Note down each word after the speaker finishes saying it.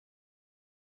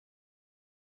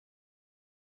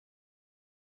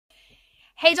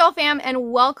Hey doll fam,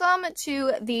 and welcome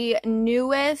to the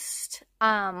newest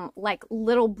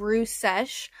little brew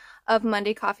sesh of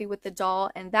Monday Coffee with the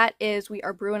Doll, and that is we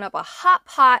are brewing up a hot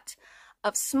pot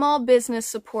of small business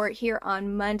support here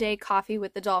on Monday Coffee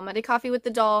with the Doll. Monday Coffee with the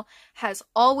Doll has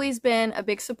always been a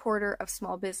big supporter of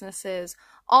small businesses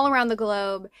all around the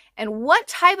globe, and what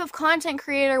type of content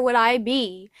creator would I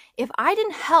be if I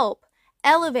didn't help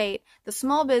elevate the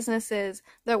small businesses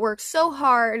that work so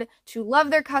hard to love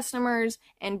their customers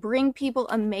and bring people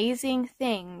amazing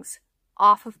things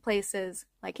off of places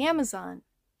like Amazon,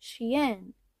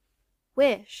 Shein,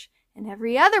 Wish, and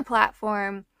every other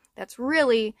platform that's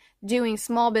really doing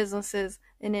small businesses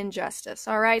an injustice.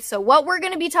 All right, so what we're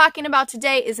going to be talking about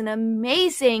today is an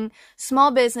amazing small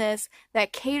business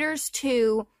that caters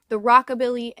to the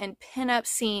rockabilly and pinup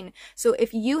scene. So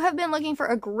if you have been looking for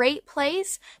a great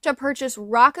place to purchase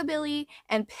rockabilly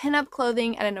and pinup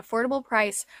clothing at an affordable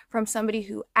price from somebody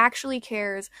who actually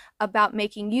cares about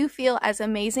making you feel as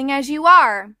amazing as you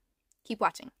are, keep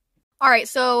watching. All right,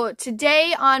 so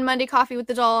today on Monday Coffee with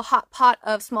the Doll, hot pot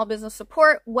of small business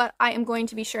support, what I am going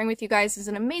to be sharing with you guys is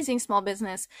an amazing small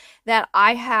business that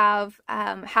I have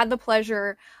had the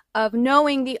pleasure of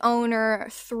knowing the owner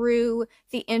through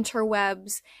the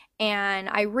interwebs, and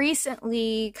I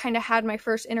recently kind of had my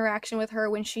first interaction with her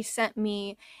when she sent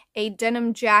me a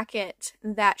denim jacket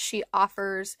that she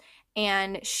offers,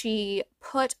 and she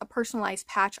put a personalized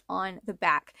patch on the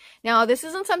back. Now, this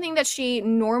isn't something that she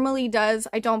normally does,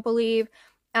 I don't believe.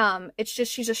 It's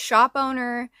just she's a shop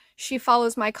owner. She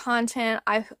follows my content.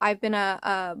 I've been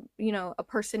a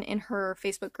person in her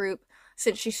Facebook group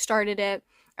since she started it.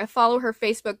 I follow her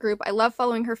Facebook group. I love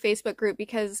following her Facebook group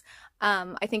because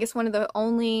I think it's one of the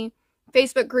only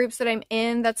Facebook groups that I'm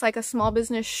in that's like a small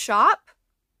business shop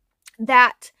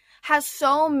that has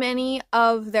so many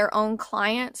of their own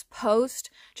clients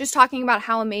post just talking about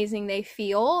how amazing they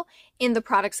feel in the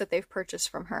products that they've purchased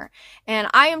from her. And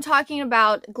I am talking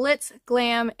about Glitz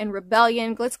Glam and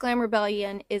Rebellion. Glitz Glam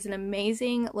Rebellion is an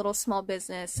amazing little small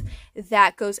business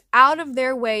that goes out of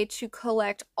their way to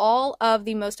collect all of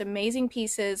the most amazing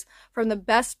pieces from the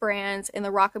best brands in the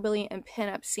rockabilly and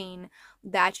pinup scene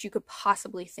that you could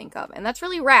possibly think of. And that's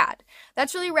really rad.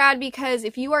 That's really rad because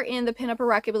if you are in the pinup or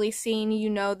rockabilly scene, you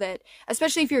know that,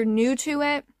 especially if you're new to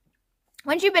it,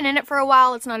 once you've been in it for a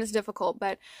while, it's not as difficult,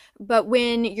 but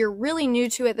when you're really new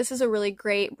to it, this is a really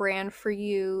great brand for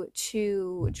you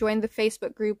to join the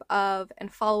Facebook group of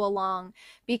and follow along,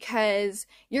 because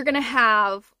you're going to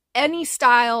have any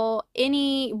style,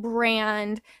 any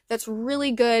brand that's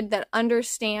really good, that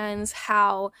understands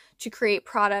how to create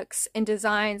products and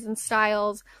designs and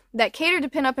styles that cater to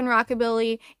pinup and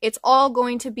rockabilly. It's all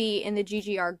going to be in the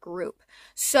GGR group.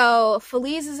 So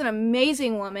Feliz is an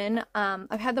amazing woman.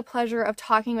 I've had the pleasure of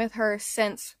talking with her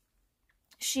since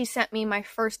she sent me my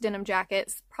first denim jacket.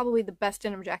 It's probably the best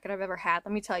denim jacket I've ever had,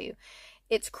 let me tell you.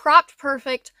 It's cropped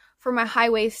perfect for my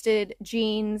high-waisted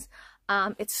jeans.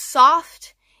 It's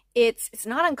soft. It's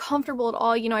not uncomfortable at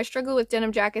all. You know, I struggle with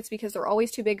denim jackets because they're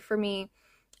always too big for me,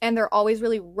 and they're always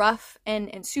really rough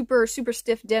and super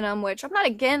stiff denim, which I'm not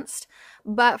against,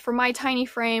 but for my tiny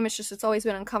frame, it's always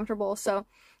been uncomfortable. So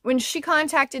when she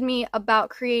contacted me about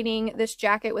creating this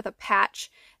jacket with a patch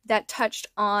that touched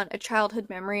on a childhood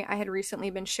memory I had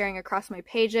recently been sharing across my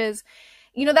pages,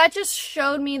 you know, that just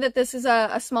showed me that this is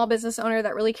a small business owner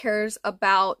that really cares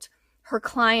about her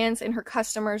clients and her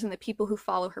customers and the people who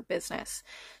follow her business.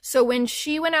 So when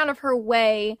she went out of her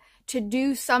way to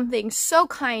do something so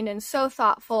kind and so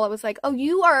thoughtful, I was like, oh,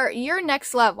 you're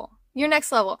next level. You're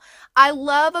next level. I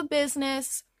love a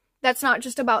business that's not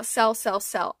just about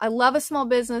sell. I love a small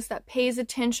business that pays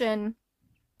attention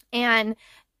and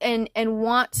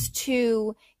wants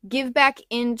to give back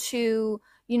into,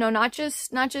 you know, not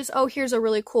just, oh, here's a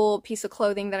really cool piece of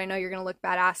clothing that I know you're going to look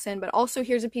badass in, but also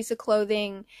here's a piece of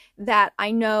clothing that I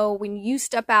know when you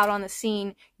step out on the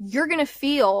scene, you're going to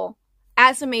feel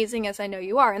as amazing as I know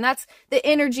you are. And that's the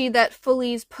energy that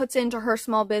Feliz puts into her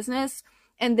small business,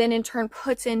 and then in turn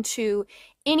puts into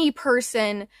any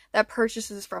person that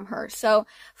purchases from her. So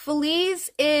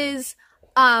Feliz is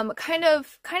kind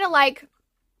of like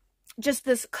just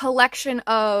this collection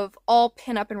of all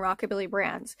pinup and rockabilly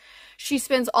brands. She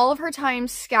spends all of her time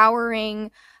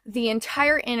scouring the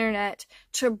entire internet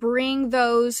to bring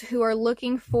those who are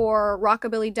looking for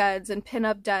rockabilly duds and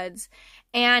pinup duds,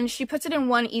 and she puts it in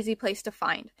one easy place to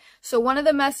find. So one of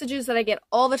the messages that I get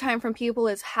all the time from people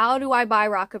is, how do I buy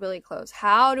rockabilly clothes?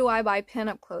 How do I buy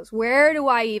pinup clothes? Where do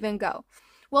I even go?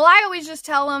 Well, I always just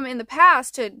tell them in the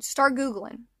past to start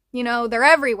Googling. You know, they're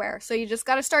everywhere. So you just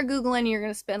got to start Googling. You're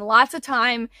going to spend lots of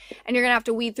time, and you're going to have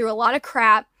to weed through a lot of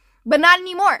crap. But not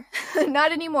anymore.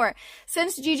 Not anymore.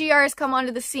 Since GGR has come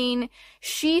onto the scene,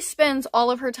 she spends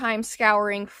all of her time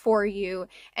scouring for you,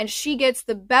 and she gets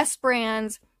the best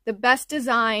brands, the best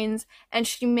designs, and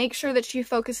she makes sure that she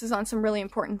focuses on some really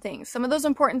important things. Some of those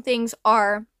important things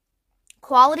are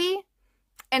quality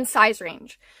and size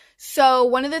range. So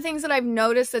one of the things that I've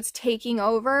noticed that's taking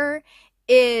over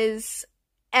is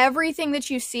everything that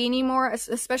you see anymore,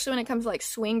 especially when it comes to like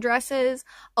swing dresses.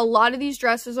 A lot of these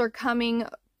dresses are coming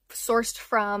sourced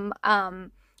from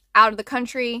out of the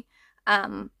country.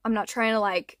 I'm not trying to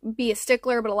like be a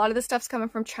stickler, but a lot of this stuff's coming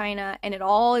from China, and it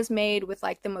all is made with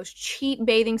like the most cheap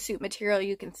bathing suit material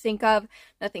you can think of.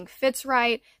 Nothing fits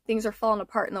right. Things are falling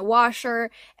apart in the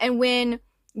washer. And when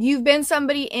you've been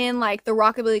somebody in like the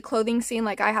rockabilly clothing scene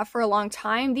like I have for a long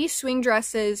time, these swing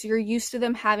dresses, you're used to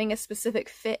them having a specific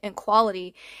fit and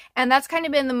quality. And that's kind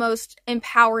of been the most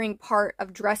empowering part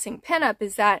of dressing pinup,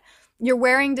 is that you're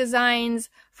wearing designs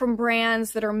from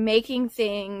brands that are making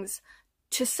things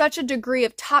to such a degree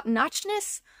of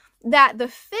top-notchness that the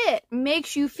fit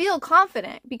makes you feel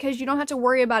confident, because you don't have to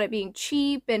worry about it being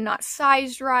cheap and not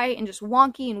sized right and just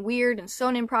wonky and weird and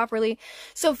sewn in properly.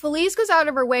 So Felice goes out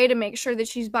of her way to make sure that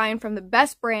she's buying from the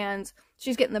best brands,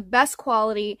 she's getting the best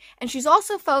quality, and she's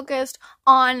also focused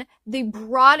on the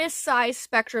broadest size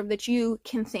spectrum that you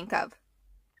can think of.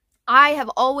 I have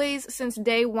always, since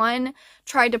day one,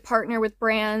 tried to partner with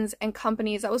brands and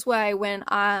companies. That was why when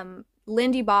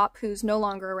Lindy Bop, who's no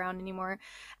longer around anymore,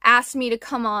 asked me to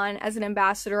come on as an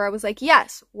ambassador, I was like,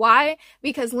 yes. Why?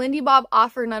 Because Lindy Bop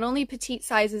offered not only petite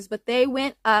sizes, but they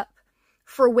went up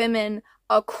for women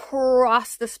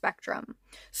across the spectrum.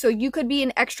 So you could be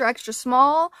an extra, extra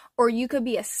small, or you could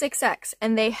be a 6X,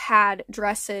 and they had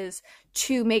dresses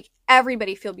to make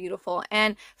everybody feel beautiful.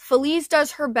 And Felice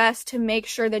does her best to make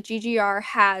sure that GGR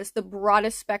has the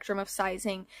broadest spectrum of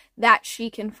sizing that she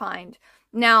can find.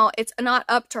 Now, it's not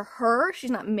up to her.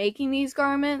 She's not making these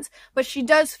garments, but she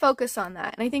does focus on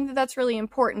that. And I think that that's really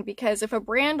important, because if a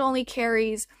brand only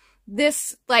carries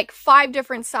this, like 5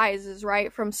 different sizes,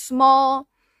 right, from small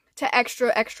to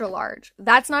extra, extra large,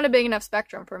 that's not a big enough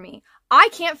spectrum for me. I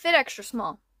can't fit extra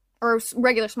small or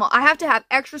regular small. I have to have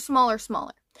extra small or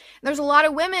smaller. And there's a lot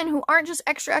of women who aren't just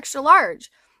extra, extra large.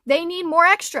 They need more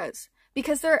extras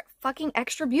because they're fucking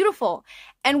extra beautiful.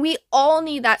 And we all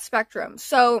need that spectrum.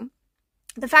 So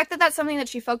the fact that that's something that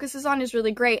she focuses on is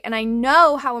really great, and I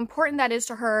know how important that is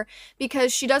to her,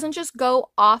 because she doesn't just go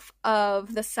off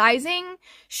of the sizing,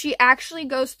 she actually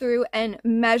goes through and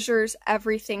measures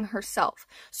everything herself.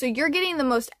 So you're getting the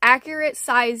most accurate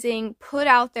sizing put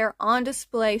out there on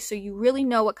display, so you really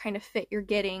know what kind of fit you're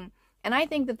getting, and I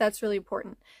think that that's really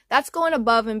important. That's going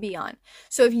above and beyond.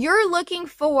 So if you're looking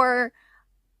for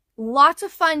lots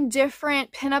of fun,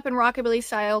 different pinup and rockabilly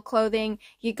style clothing,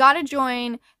 you gotta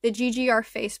join the GGR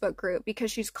Facebook group, because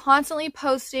she's constantly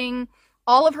posting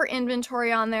all of her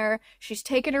inventory on there. She's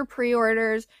taking her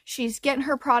pre-orders, she's getting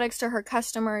her products to her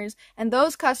customers, and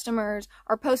those customers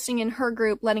are posting in her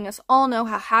group, letting us all know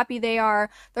how happy they are.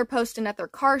 They're posting at their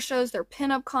car shows, their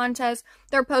pinup contests,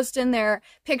 they're posting their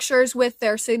pictures with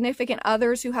their significant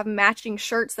others who have matching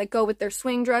shirts that go with their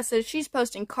swing dresses. She's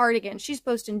posting cardigans, she's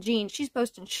posting jeans, she's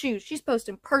posting shoes, she's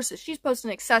posting purses, she's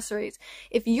posting accessories.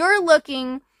 If you're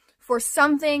looking for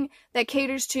something that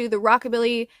caters to the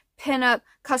rockabilly, pinup,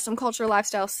 custom culture,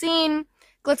 lifestyle scene,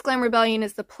 Glitz Glam Rebellion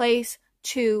is the place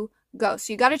to go.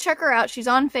 So you got to check her out. She's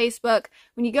on Facebook.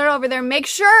 When you get over there, make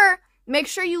sure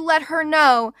you let her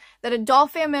know that a Doll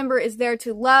Fam member is there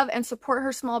to love and support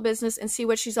her small business and see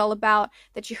what she's all about,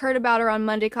 that you heard about her on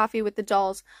Monday Coffee with the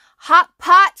Dolls. Hot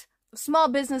pot of small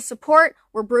business support.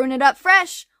 We're brewing it up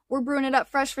fresh. We're brewing it up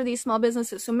fresh for these small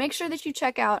businesses. So make sure that you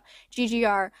check out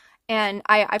GGR. And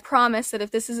I promise that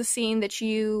if this is a scene that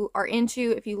you are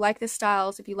into, if you like the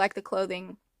styles, if you like the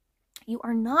clothing, you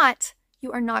are not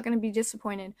going to be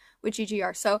disappointed with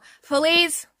GGR. So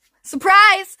Felice,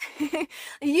 surprise!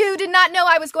 You did not know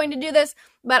I was going to do this,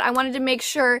 but I wanted to make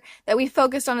sure that we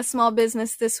focused on a small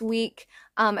business this week,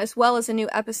 as well as a new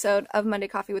episode of Monday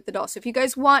Coffee with the Doll. So if you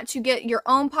guys want to get your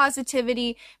own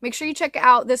positivity, make sure you check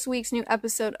out this week's new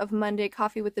episode of Monday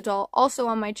Coffee with the Doll, also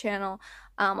on my channel.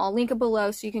 I'll link it below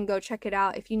so you can go check it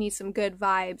out if you need some good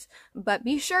vibes. But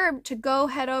be sure to go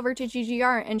head over to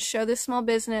GGR and show this small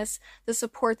business the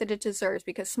support that it deserves,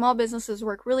 because small businesses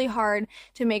work really hard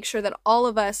to make sure that all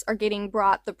of us are getting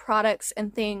brought the products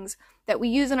and things that we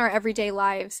use in our everyday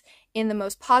lives in the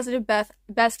most positive,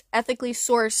 best ethically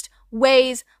sourced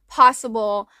ways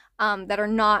possible, that are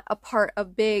not a part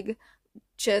of big,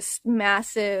 just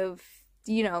massive,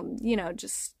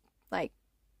 just like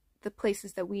the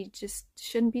places that we just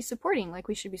shouldn't be supporting, like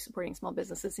we should be supporting small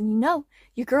businesses. And you know,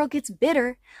 your girl gets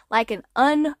bitter like an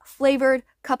unflavored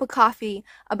cup of coffee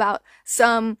about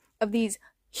some of these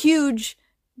huge,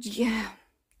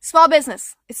 small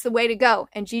business. It's the way to go.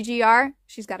 And GGR,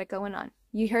 she's got it going on.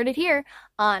 You heard it here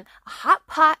on a hot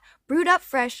pot, brewed up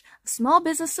fresh, small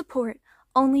business support,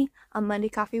 only on Monday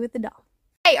Coffee with the Doll.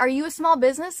 Hey, are you a small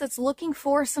business that's looking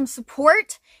for some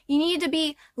support? You need to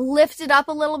be lifted up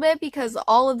a little bit because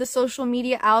all of the social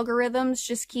media algorithms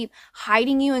just keep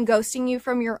hiding you and ghosting you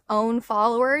from your own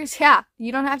followers. Yeah,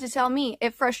 you don't have to tell me.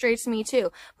 It frustrates me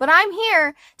too. But I'm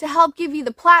here to help give you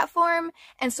the platform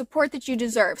and support that you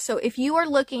deserve. So if you are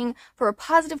looking for a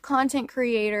positive content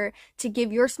creator to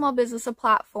give your small business a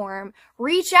platform,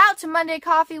 reach out to Monday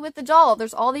Coffee with the Doll.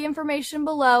 There's all the information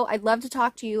below. I'd love to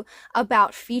talk to you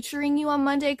about featuring you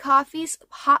on Monday Coffee's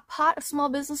hot pot of small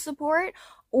business support,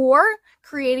 or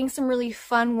creating some really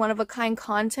fun one-of-a-kind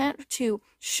content to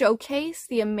showcase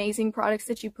the amazing products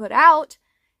that you put out.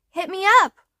 Hit me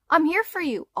up. I'm here for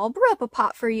you. I'll brew up a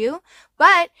pot for you.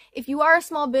 But if you are a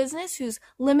small business who's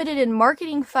limited in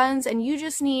marketing funds and you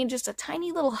just need just a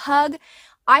tiny little hug,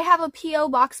 I have a P.O.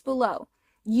 box below.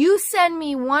 You send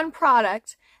me one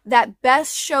product that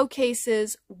best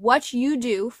showcases what you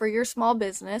do for your small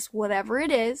business, whatever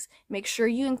it is. Make sure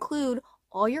you include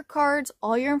all your cards,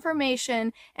 all your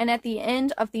information, and at the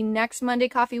end of the next Monday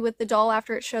Coffee with the Doll,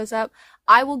 after it shows up,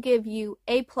 I will give you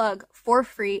a plug for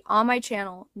free on my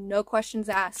channel, no questions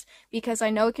asked, because I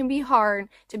know it can be hard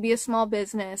to be a small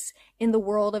business in the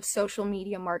world of social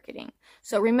media marketing.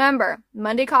 So remember,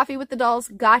 Monday Coffee with the Dolls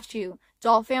got you.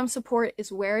 Doll fam support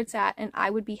is where it's at, and I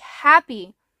would be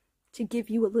happy to give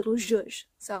you a little zhuzh.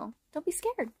 So don't be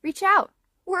scared. Reach out.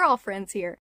 We're all friends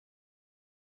here.